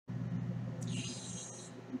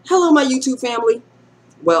Hello, my YouTube family.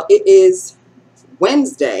 Well, it is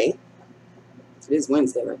Wednesday. It is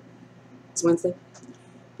Wednesday, right? It's Wednesday.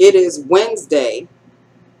 It is Wednesday,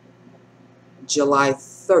 July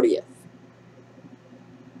 30th,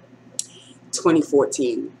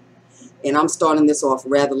 2014. And I'm starting this off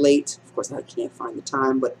rather late. Of course, I can't find the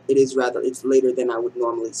time, but it's later than I would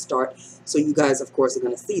normally start. So you guys, of course, are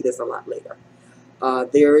going to see this a lot later.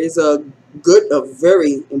 There is a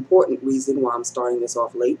very important reason why I'm starting this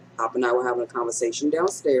off late. Pop and I were having a conversation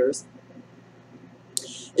downstairs.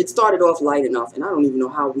 It started off light enough, and I don't even know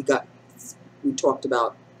how we talked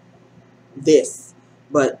about this,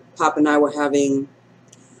 but Pop and I were having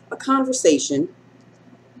a conversation.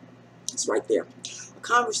 It's right there. A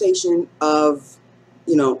conversation of,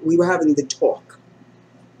 we were having the talk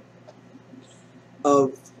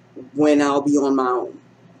of when I'll be on my own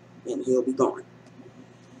and he'll be gone.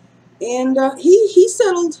 And he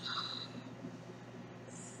settled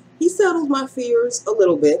my fears a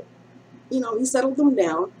little bit. He settled them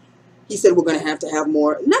down. He said we're going to have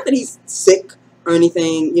more. Not that he's sick or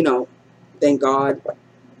anything, thank God.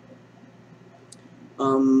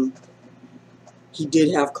 He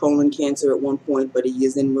did have colon cancer at one point, but he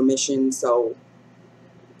is in remission, so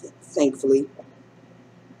thankfully,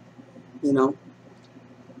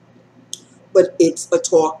 But it's a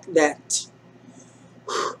talk that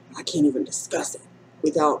I can't even discuss it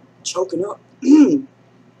without choking up.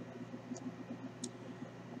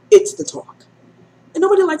 It's the talk. And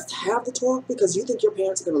nobody likes to have the talk because you think your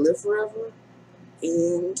parents are going to live forever.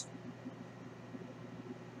 And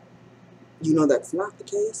that's not the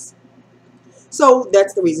case. So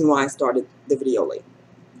that's the reason why I started the video late.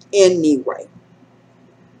 Anyway.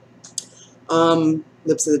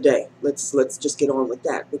 Lips of the day. Let's just get on with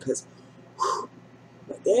that because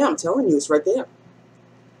right there, I'm telling you, it's right there.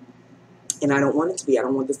 And I don't want it to be. I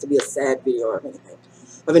don't want this to be a sad video or anything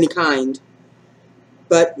of any kind.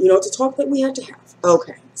 But, it's a talk that we had to have.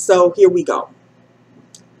 Okay, so here we go.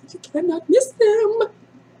 You cannot miss them.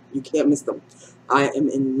 You can't miss them. I am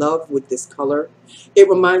in love with this color. It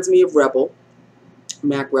reminds me of Rebel,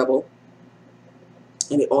 MAC Rebel.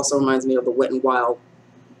 And it also reminds me of the Wet n Wild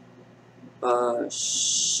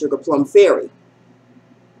Sugar Plum Fairy.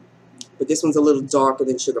 But this one's a little darker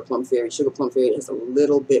than Sugar Plum Fairy. Sugar Plum Fairy has a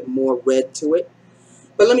little bit more red to it.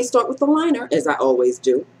 But let me start with the liner, as I always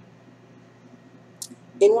do.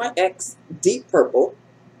 NYX Deep Purple,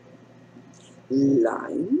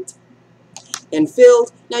 lined and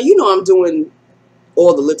filled. Now, I'm doing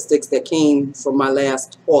all the lipsticks that came from my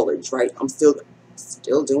last haulage, right? I'm still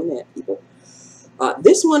doing that, people.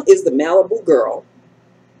 This one is the Malibu Girl,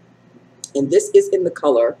 and this is in the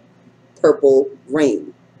color Purple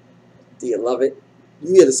Rain. Do you love it?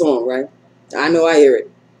 You hear the song, right? I know I hear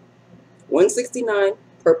it. 169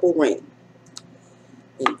 Purple Rain.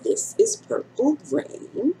 And this is Purple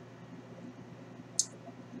Rain.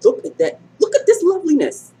 Look at that. Look at this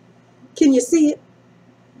loveliness. Can you see it?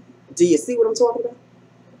 Do you see what I'm talking about?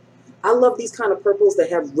 I love these kind of purples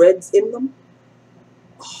that have reds in them.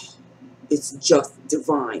 Oh, it's just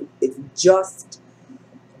divine. It's just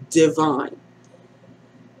divine.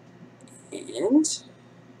 And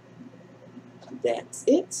that's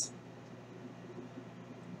it.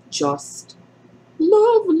 Just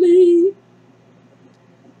lovely.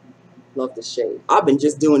 Love the shade. I've been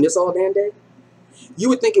just doing this all damn day. You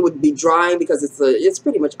would think it would be drying because it's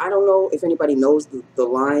pretty much, I don't know if anybody knows the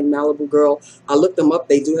line Malibu Girl. I looked them up.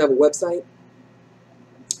 They do have a website,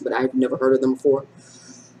 but I've never heard of them before.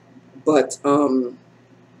 But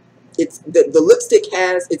it's the lipstick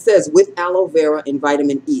it says with aloe vera and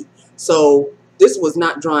vitamin E. So this was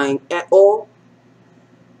not drying at all.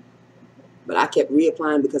 But I kept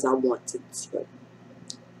reapplying because I wanted to.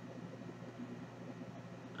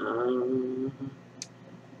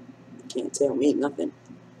 Can't tell me nothing.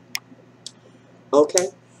 Okay,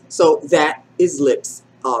 so that is lips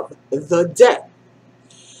of the day.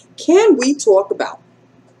 Can we talk about?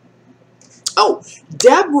 Oh,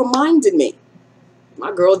 Deb reminded me.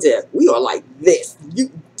 My girl Deb, we are like this.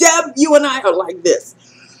 Deb, you and I are like this.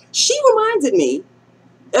 She reminded me,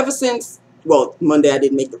 ever since, well, Monday I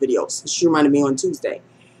didn't make the videos. She reminded me on Tuesday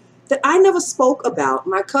that I never spoke about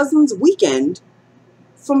my cousin's weekend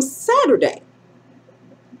from Saturday.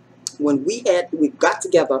 When we got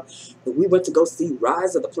together and we went to go see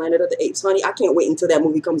Rise of the Planet of the Apes. Honey, I can't wait until that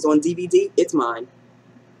movie comes on DVD. It's mine.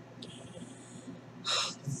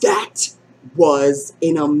 That was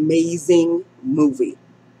an amazing movie.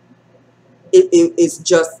 It's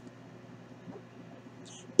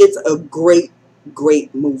a great,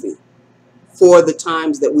 great movie for the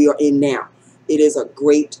times that we are in now. It is a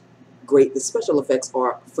great great. The special effects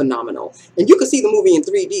are phenomenal. And you can see the movie in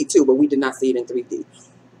 3D too, but we did not see it in 3D.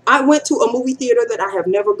 I went to a movie theater that I have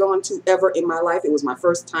never gone to ever in my life. It was my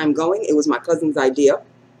first time going. It was my cousin's idea.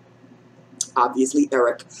 Obviously,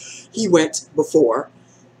 Eric. He went before.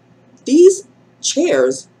 These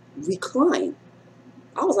chairs recline.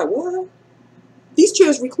 I was like, what? These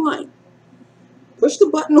chairs recline. Push the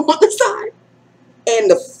button on the side,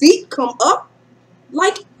 and the feet come up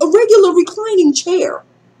like a regular reclining chair.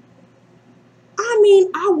 I mean,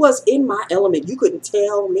 I was in my element. You couldn't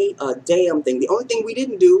tell me a damn thing. The only thing we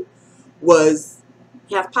didn't do was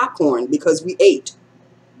have popcorn because we ate.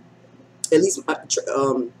 At least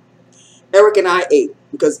Eric and I ate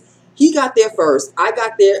because he got there first. I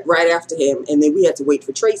got there right after him, and then we had to wait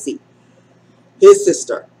for Tracy, his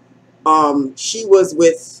sister. She was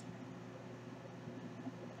with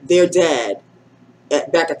their dad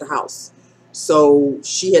back at the house. So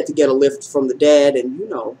she had to get a lift from the dad, and you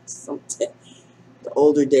know, the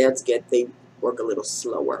older dads they work a little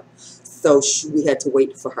slower. So we had to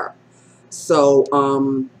wait for her. So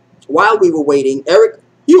while we were waiting, Eric,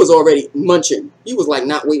 he was already munching. He was like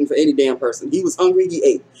not waiting for any damn person. He was hungry, he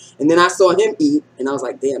ate. And then I saw him eat, and I was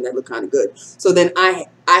like, damn, that looked kind of good. So then I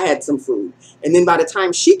had some food. And then by the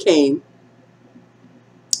time she came,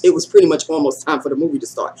 it was pretty much almost time for the movie to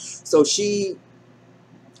start. So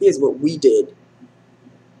here's what we did.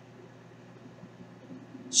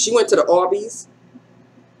 She went to the Arby's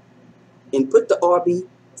and put the Arby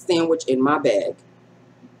sandwich in my bag.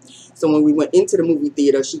 So when we went into the movie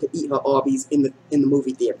theater, she could eat her Arby's in the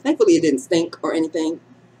movie theater. Thankfully, it didn't stink or anything.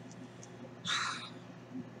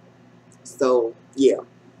 So, yeah,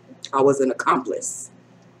 I was an accomplice.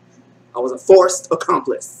 I was a forced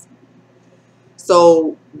accomplice.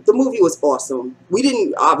 So the movie was awesome.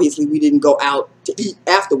 Obviously, we didn't go out to eat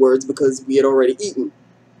afterwards because we had already eaten.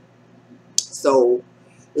 So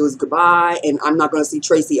it was goodbye, and I'm not going to see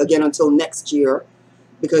Tracy again until next year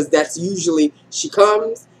because that's usually, she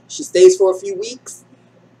comes, she stays for a few weeks,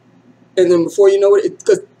 and then before you know it,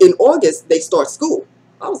 because in August, they start school.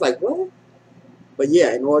 I was like, what? But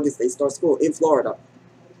yeah, in August, they start school in Florida.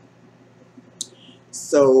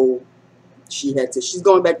 So she's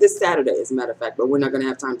going back this Saturday, as a matter of fact, but we're not going to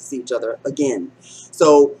have time to see each other again.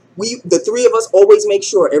 So the three of us always make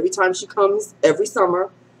sure every time she comes, every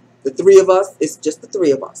summer, the three of us, it's just the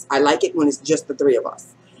three of us. I like it when it's just the three of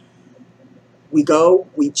us. We go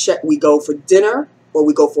for dinner, or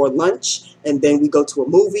we go for lunch, and then we go to a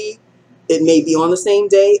movie. It may be on the same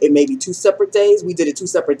day. It may be 2 separate days. We did it 2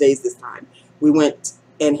 separate days this time. We went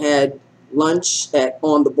and had lunch at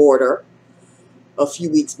On the Border a few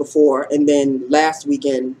weeks before, and then last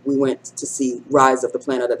weekend we went to see Rise of the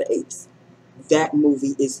Planet of the Apes. That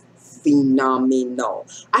movie is phenomenal.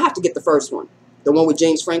 I have to get the first one, the one with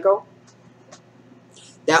James Franco.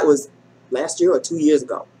 That was last year or 2 years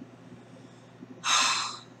ago.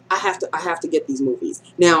 I have to get these movies.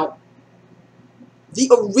 Now,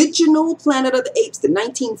 the original Planet of the Apes, the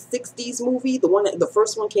 1960s movie, the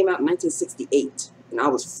first one came out in 1968, and I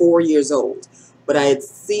was 4 years old. But I had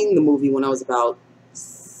seen the movie when I was about,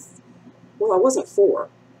 well, I wasn't 4.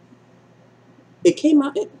 It came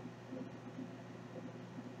out,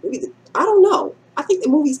 I don't know. I think the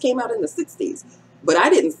movies came out in the 60s, but I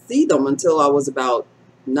didn't see them until I was about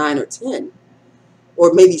 9 or 10.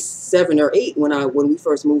 Or maybe 7 or 8 when we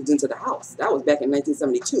first moved into the house. That was back in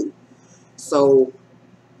 1972. So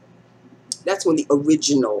that's when the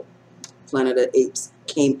original Planet of the Apes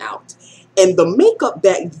came out. And the makeup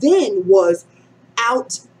back then was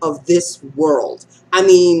out of this world. I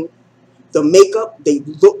mean, the makeup, they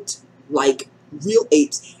looked like real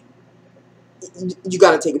apes. You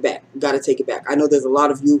got to take it back. You got to take it back. I know there's a lot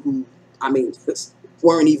of you who, I mean,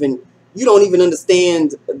 you don't even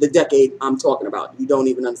understand the decade I'm talking about. You don't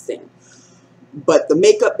even understand. But the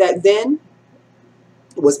makeup back then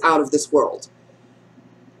was out of this world.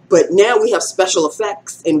 But now we have special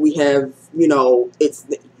effects, and we have, you know,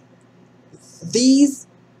 these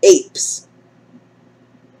apes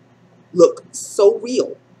look so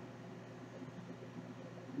real.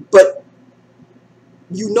 But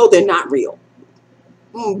you know they're not real.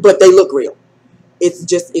 But they look real.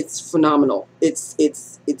 It's phenomenal.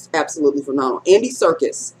 It's absolutely phenomenal. Andy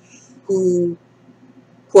Serkis, who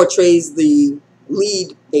portrays the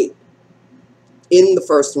lead ape in the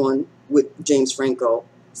first one with James Franco,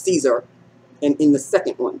 Caesar, and in the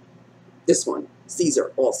second one, this one,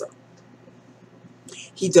 Caesar also.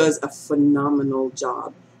 He does a phenomenal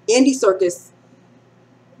job. Andy Serkis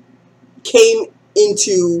came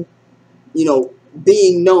into, you know,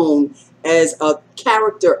 being known as a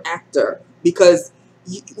character actor because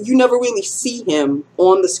you never really see him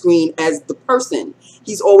on the screen as the person.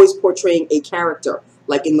 He's always portraying a character.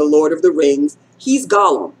 Like in The Lord of the Rings, he's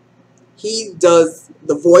Gollum. He does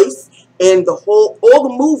the voice, and all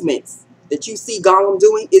the movements that you see Gollum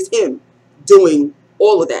doing is him doing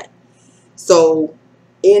all of that. So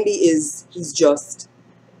Andy he's just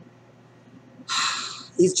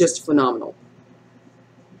phenomenal.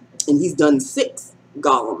 And he's done 6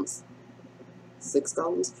 Gollums. 6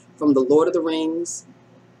 Gollums, from The Lord of the Rings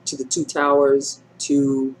to The Two Towers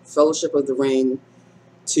to Fellowship of the Ring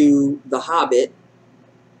to The Hobbit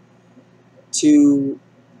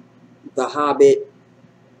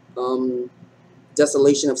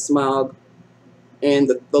Desolation of Smaug, and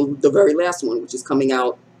the very last one, which is coming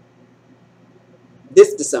out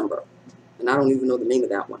this December, and I don't even know the name of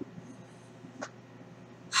that one.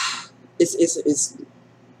 It's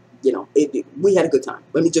you know, we had a good time.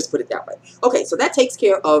 Let me just put it that way. Okay, so that takes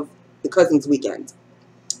care of the Cousins weekend.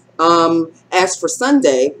 As for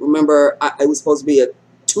Sunday, remember, it was supposed to be a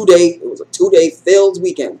 2-day filled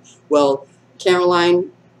weekend. Well,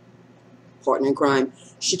 Caroline, partner in crime,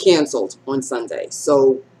 she canceled on Sunday.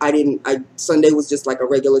 So Sunday was just like a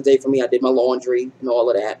regular day for me. I did my laundry and all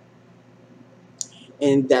of that.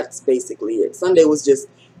 And that's basically it. Sunday was just,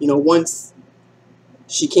 you know, once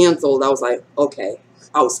she canceled, I was like, okay.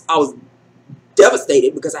 I was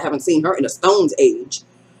devastated because I haven't seen her in a stone's age.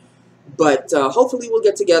 But hopefully we'll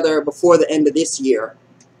get together before the end of this year.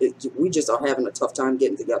 We just are having a tough time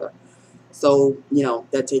getting together. So, you know,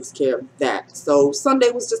 that takes care of that. So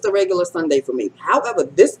Sunday was just a regular Sunday for me. However,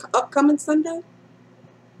 this upcoming Sunday,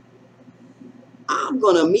 I'm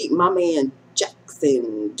going to meet my man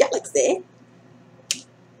Jackson Galaxy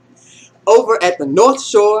over at the North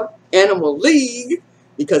Shore Animal League,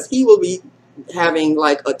 because he will be having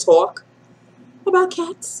like a talk about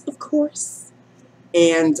cats, of course.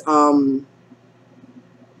 And I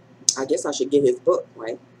guess I should get his book,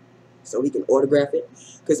 right? So he can autograph it.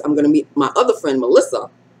 Because I'm going to meet my other friend, Melissa.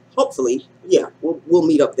 Hopefully, yeah, we'll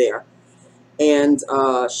meet up there. And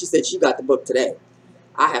she said she got the book today.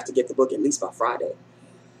 I have to get the book at least by Friday.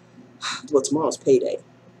 Well, tomorrow's payday.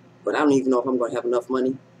 But I don't even know if I'm going to have enough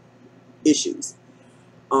money. Issues.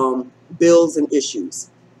 Bills and issues.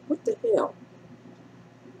 What the hell?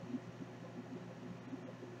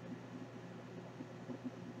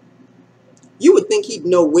 You would think he'd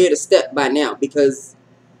know where to step by now, because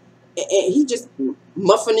he just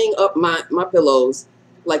muffining up my pillows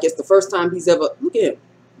like it's the first time he's ever. Look at him.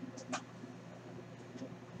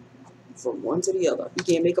 From one to the other. He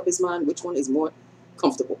can't make up his mind which one is more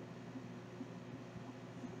comfortable.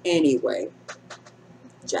 Anyway,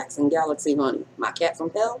 Jackson Galaxy, honey. My cat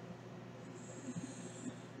from hell.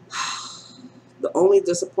 The only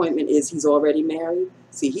disappointment is he's already married.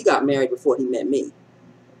 See, he got married before he met me.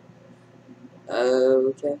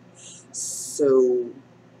 Okay. So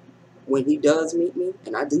when he does meet me,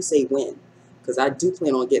 and I do say when, because I do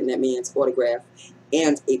plan on getting that man's autograph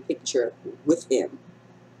and a picture with him,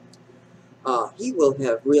 he will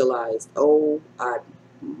have realized, oh, I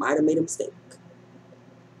might have made a mistake.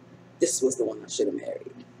 This was the one I should have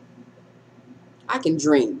married. I can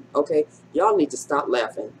dream, okay? Y'all need to stop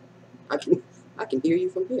laughing. I can hear you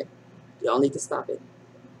from here. Y'all need to stop it.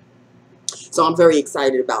 So I'm very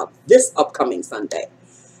excited about this upcoming Sunday.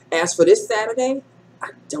 As for this Saturday, I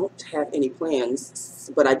don't have any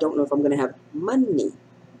plans, but I don't know if I'm going to have money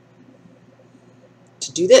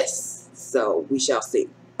to do this. So we shall see.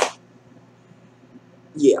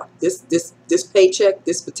 Yeah, this paycheck,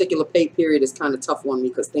 this particular pay period is kind of tough on me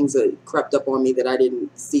because things are crept up on me that I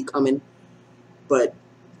didn't see coming. But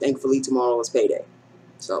thankfully tomorrow is payday.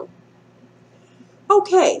 So,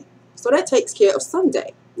 okay. So that takes care of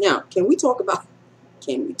Sunday. Now, can we talk about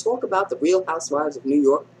the Real Housewives of New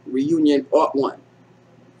York reunion part 1?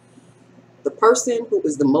 The person who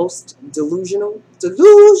is the most delusional,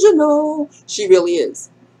 she really is.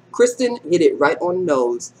 Kristen hit it right on the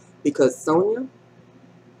nose, because Sonia,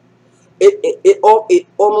 it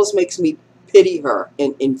almost makes me pity her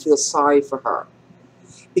and feel sorry for her,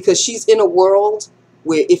 because she's in a world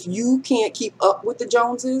where if you can't keep up with the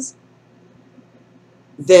Joneses,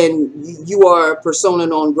 then you are persona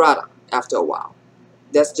non grata after a while.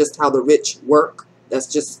 That's just how the rich work. That's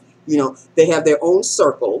just, you know, they have their own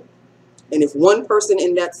circle. And if one person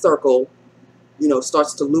in that circle, you know,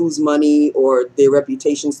 starts to lose money or their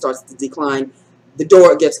reputation starts to decline, the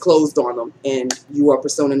door gets closed on them and you are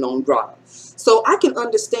persona non grata. So I can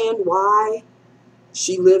understand why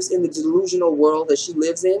she lives in the delusional world that she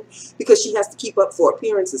lives in, because she has to keep up for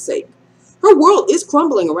appearance's sake. Her world is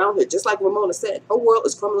crumbling around her, just like Ramona said. Her world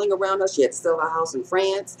is crumbling around her. She had to sell her house in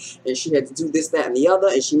France, and she had to do this, that, and the other,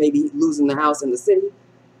 and she may be losing the house in the city.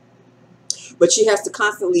 But she has to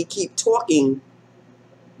constantly keep talking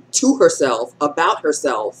to herself, about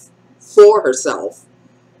herself, for herself.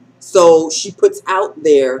 So she puts out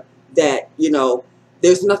there that, you know,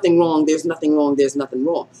 there's nothing wrong, there's nothing wrong, there's nothing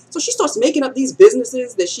wrong. So she starts making up these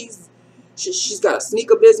businesses that she's got a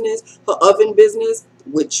sneaker business, her oven business,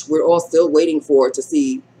 which we're all still waiting for to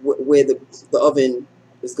see where the oven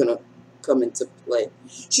is going to come into play.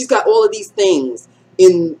 She's got all of these things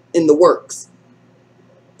in the works,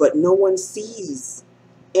 but no one sees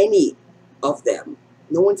any of them.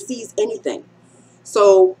 No one sees anything.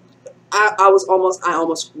 So I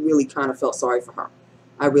almost really kind of felt sorry for her.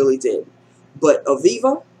 I really did. But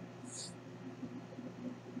Aviva,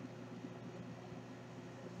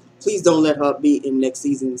 please don't let her be in next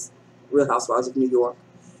season's Real Housewives of New York.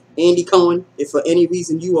 Andy Cohen, if for any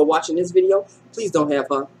reason you are watching this video, please don't have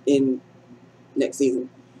her in next season.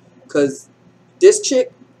 Because this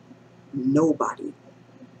chick, nobody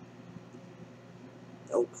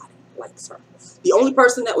likes her. The only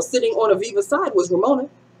person that was sitting on Aviva's side was Ramona.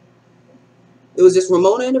 It was just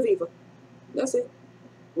Ramona and Aviva. That's it.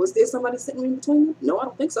 Was there somebody sitting in between them? No, I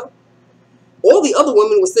don't think so. All the other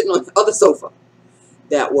women were sitting on the other sofa.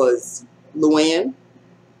 That was Luann,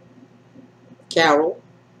 Carol,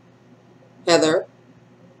 Heather,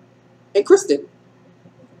 and Kristen.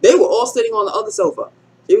 They were all sitting on the other sofa.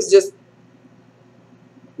 It was just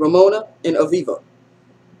Ramona and Aviva.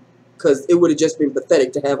 Because it would have just been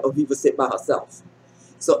pathetic to have Aviva sit by herself.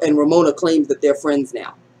 So, and Ramona claims that they're friends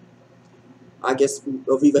now. I guess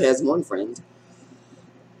Aviva has one friend.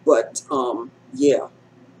 But, yeah.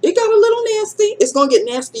 It got a little nasty. It's going to get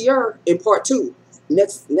nastier in part 2.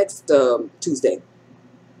 Next Tuesday.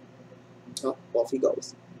 Oh, off he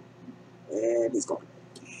goes. And he's gone.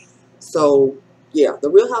 So, yeah. The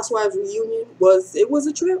Real Housewives reunion was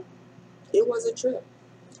a trip. It was a trip.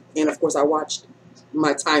 And, of course, I watched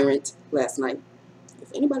my Tyrant last night.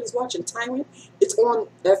 If anybody's watching Tyrant, it's on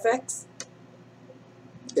FX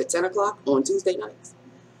at 10 o'clock on Tuesday nights.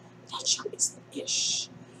 That show is the ish.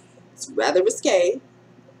 It's rather risque,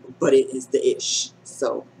 but it is the ish.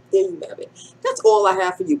 So there you have it. That's all I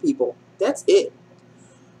have for you people. That's it.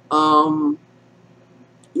 You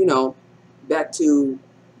know, back to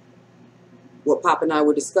what Pop and I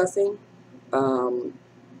were discussing.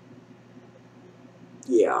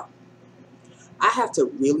 Yeah. I have to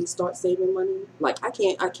really start saving money. Like I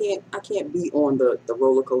can't be on the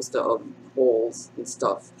roller coaster of hauls and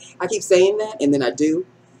stuff. I keep saying that and then I do.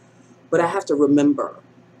 But I have to remember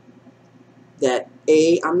that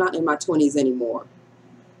I'm not in my 20s anymore.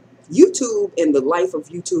 YouTube and the life of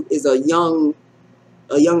YouTube is a young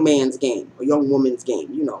man's game, a young woman's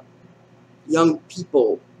game, you know. Young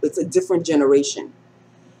people. It's a different generation.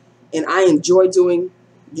 And I enjoy doing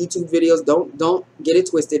YouTube videos. Don't get it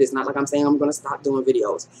twisted. It's not like I'm saying I'm going to stop doing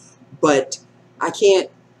videos. But I can't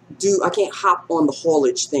hop on the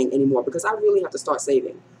haulage thing anymore because I really have to start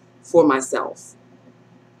saving for myself.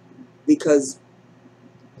 Because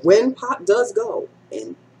when Pop does go,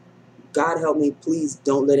 and God help me, please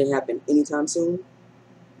don't let it happen anytime soon,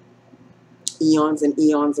 eons and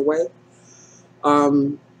eons away,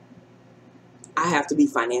 I have to be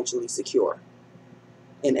financially secure.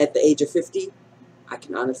 And at the age of 50, I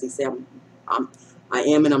can honestly say I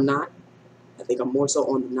am and I'm not. I think I'm more so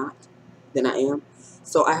on the not than I am.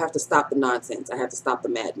 So I have to stop the nonsense. I have to stop the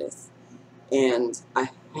madness. And I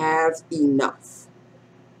have enough.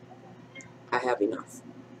 I have enough.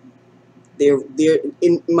 In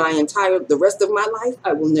the rest of my life,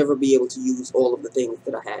 I will never be able to use all of the things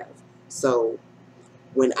that I have. So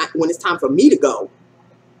when it's time for me to go,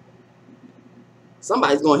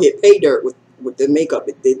 somebody's going to hit pay dirt with the makeup.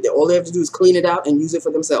 All they have to do is clean it out and use it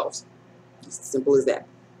for themselves. It's as simple as that.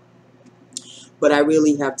 But I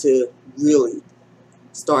really have to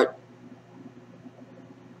start,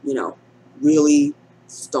 you know,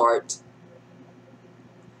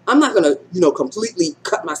 I'm not going to, completely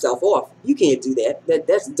cut myself off. You can't do that.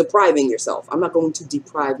 That's depriving yourself. I'm not going to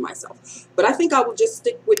deprive myself. But I think I will just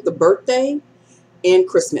stick with the birthday and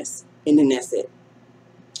Christmas. And then that's it.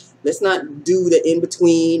 Let's not do the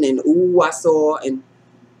in-between and, ooh, I saw, and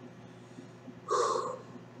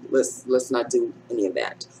let's not do any of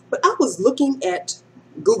that. But I was looking at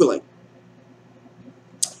Googling.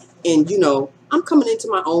 And, I'm coming into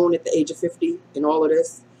my own at the age of 50 and all of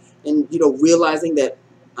this. And, realizing that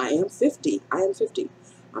I am 50. I am 50.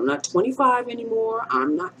 I'm not 25 anymore.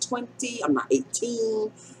 I'm not 20. I'm not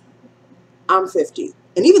 18. I'm 50.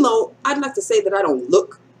 And even though I'd like to say that I don't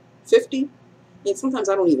look 50, And sometimes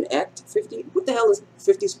I don't even act 50. What the hell is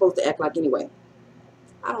 50 supposed to act like anyway?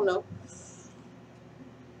 I don't know.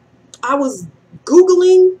 I was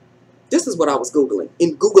Googling, this is what I was Googling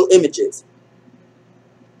in Google Images.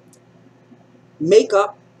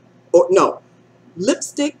 Makeup, or no,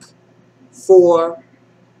 lipstick for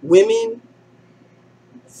women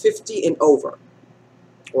 50 and over,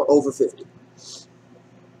 or over 50.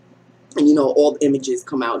 And you know, all the images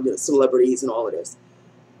come out, the celebrities and all of this.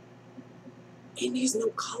 And there's no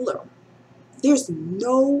color. There's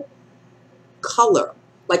no color.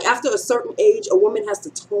 Like after a certain age, a woman has to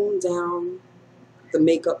tone down the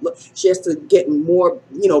makeup look. She has to get more,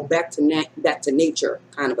 you know, back to nature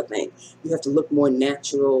kind of a thing. You have to look more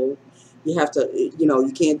natural. You have to, you know,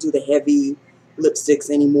 you can't do the heavy lipsticks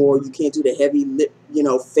anymore. You can't do the heavy lip, you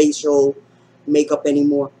know, facial makeup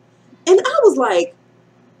anymore. And I was like,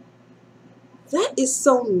 that is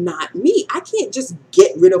so not me. I can't just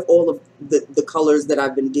get rid of all of the colors that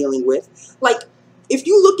I've been dealing with. Like, if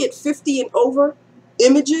you look at 50 and over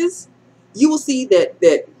images, you will see that,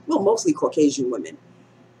 well, mostly Caucasian women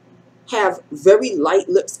have very light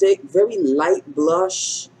lipstick, very light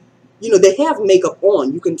blush. You know, they have makeup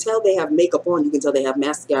on. You can tell they have makeup on. You can tell they have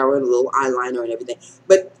mascara and a little eyeliner and everything.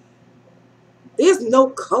 But there's no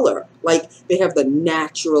color. Like, they have the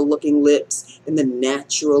natural looking lips and the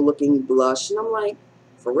natural looking blush. And I'm like,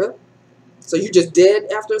 for real? So you just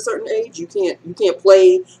dead after a certain age? You can't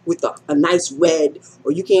play with a nice red,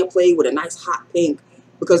 or you can't play with a nice hot pink,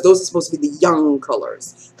 because those are supposed to be the young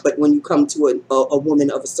colors. But when you come to a woman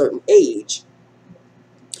of a certain age,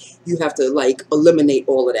 you have to, like, eliminate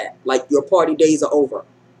all of that. Like, your party days are over.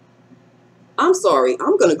 I'm sorry.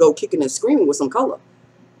 I'm going to go kicking and screaming with some color.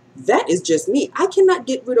 That is just me. I cannot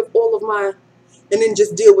get rid of all of my, and then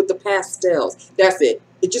just deal with the pastels. That's it.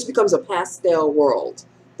 It just becomes a pastel world.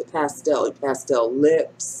 The pastel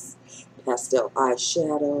lips, pastel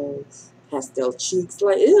eyeshadow, pastel cheeks.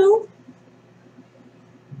 Like, ew.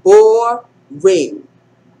 Boring.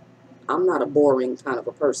 I'm not a boring kind of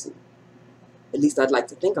a person. At least I'd like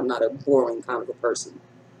to think I'm not a boring kind of a person.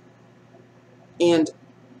 And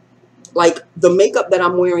like the makeup that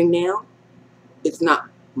I'm wearing now, it's not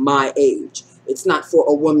my age. It's not for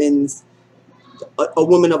a woman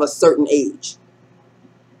of a certain age.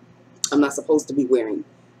 I'm not supposed to be wearing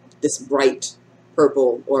this bright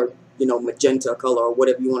purple or, you know, magenta color or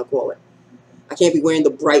whatever you want to call it. I can't be wearing the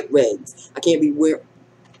bright reds. I can't be wearing...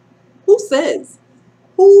 Who says?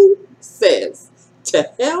 Who says?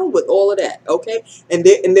 To hell with all of that, okay? And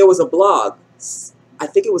there was a blog. I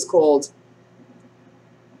think it was called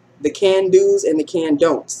The Can Do's and the Can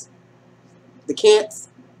Don'ts. The cans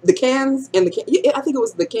and the can... Yeah, I think it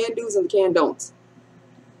was The Can Do's and the Can Don'ts.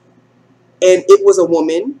 And it was a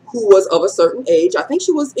woman who was of a certain age. I think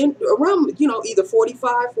she was in around, you know, either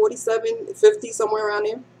 45, 47, 50, somewhere around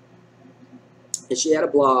there. And she had a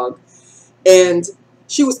blog. And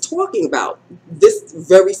she was talking about this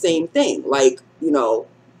very same thing. Like, you know,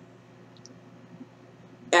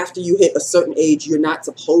 after you hit a certain age, you're not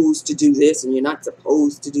supposed to do this and you're not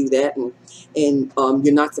supposed to do that. And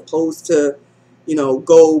you're not supposed to, you know,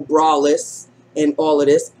 go braless and all of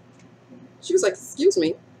this. She was like, excuse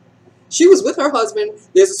me. She was with her husband.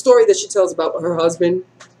 There's a story that she tells about her husband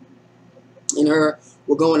and her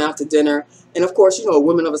were going out to dinner. And of course, you know,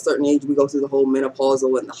 women of a certain age, we go through the whole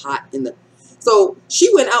menopausal and the hot and the... So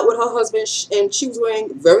she went out with her husband and she was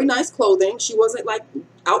wearing very nice clothing. She wasn't like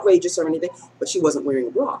outrageous or anything, but she wasn't wearing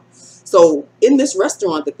a bra. So in this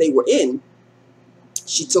restaurant that they were in,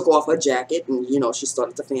 she took off her jacket and, you know, she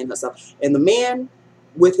started to fan herself. And the man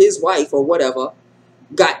with his wife or whatever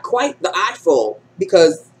got quite the eyeful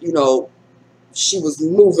because, you know, she was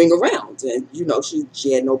moving around and, you know,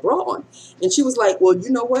 she had no bra on. And she was like, well,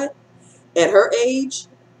 you know what? At her age,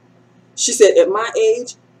 she said, at my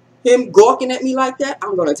age, him gawking at me like that,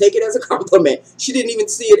 I'm going to take it as a compliment. She didn't even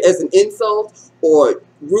see it as an insult or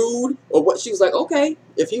rude or what. She was like, okay,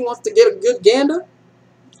 if he wants to get a good gander,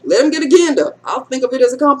 let him get a gander. I'll think of it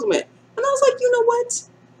as a compliment. And I was like, you know what?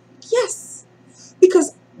 Yes.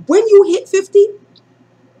 Because when you hit 50,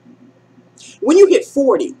 when you hit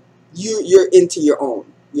 40, you're into your own.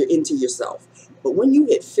 You're into yourself. But when you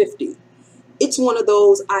hit 50, it's one of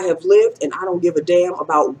those, I have lived and I don't give a damn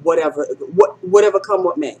about whatever come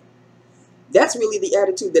what may. That's really the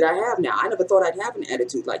attitude that I have now. I never thought I'd have an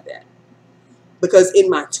attitude like that. Because in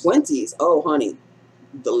my 20s, oh honey,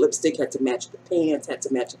 the lipstick had to match the pants, had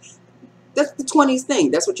to match. That's the 20s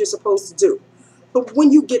thing. That's what you're supposed to do. But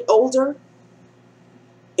when you get older,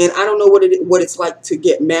 and I don't know what it's like to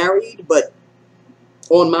get married, but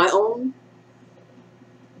on my own,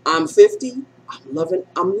 I'm 50. I'm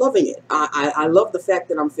loving it. I love the fact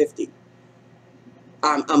that I'm 50.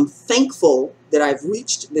 I'm thankful that I've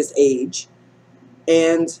reached this age,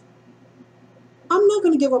 and I'm not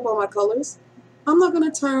going to give up on my colors. I'm not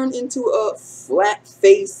going to turn into a flat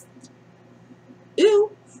face.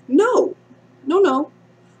 Ew. No. No, no.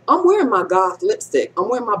 I'm wearing my goth lipstick. I'm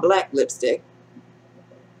wearing my black lipstick.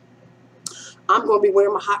 I'm going to be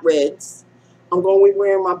wearing my hot reds. I'm going to be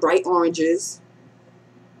wearing my bright oranges.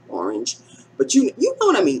 Orange. But you know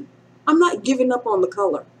what I mean. I'm not giving up on the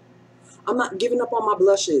color. I'm not giving up on my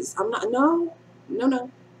blushes. I'm not, no. The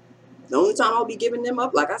only time I'll be giving them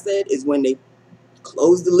up, like I said, is when they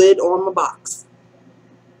close the lid on my box.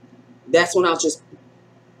 That's when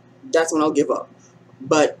I'll give up.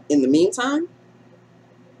 But in the meantime,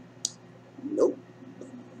 nope.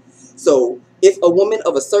 So if a woman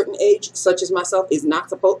of a certain age, such as myself, is not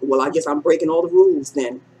supposed, well, I guess I'm breaking all the rules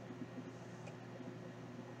then.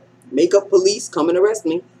 Makeup police, come and arrest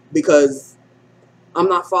me, because I'm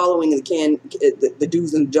not following the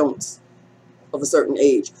do's and don'ts of a certain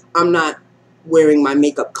age. I'm not wearing my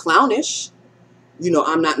makeup clownish. You know,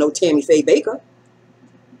 I'm not no Tammy Faye Baker.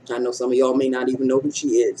 I know some of y'all may not even know who she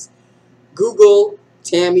is. Google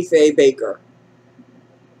Tammy Faye Baker.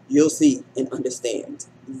 You'll see and understand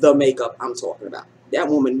the makeup I'm talking about. That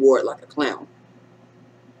woman wore it like a clown.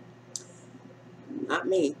 Not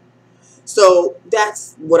me. So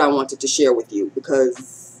that's what I wanted to share with you,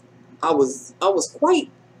 because I was quite,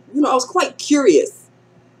 I was quite curious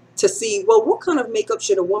to see, well, what kind of makeup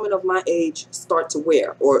should a woman of my age start to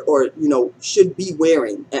wear, or should be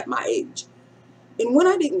wearing at my age. And when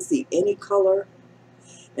I didn't see any color,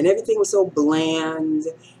 and everything was so bland,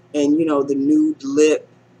 and the nude lip,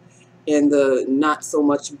 and the not so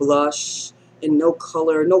much blush, and no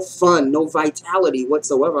color, no fun, no vitality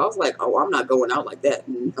whatsoever, I was like, oh, I'm not going out like that.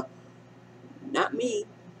 No, not me.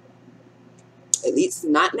 At least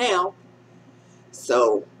not now.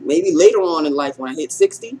 So maybe later on in life, when I hit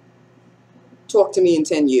 60, talk to me in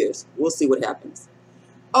 10 years. We'll see what happens.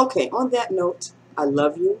 Okay, on that note, I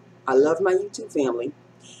love you. I love my YouTube family.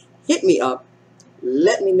 Hit me up.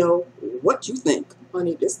 Let me know what you think.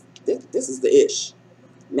 Honey, this is the ish.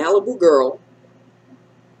 Malibu girl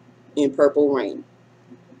in purple rain.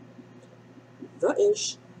 The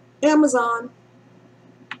ish. Amazon.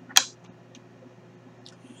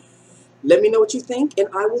 Let me know what you think, and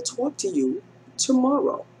I will talk to you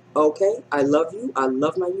tomorrow. Okay? I love you. I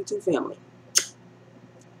love my YouTube family.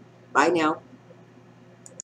 Bye now.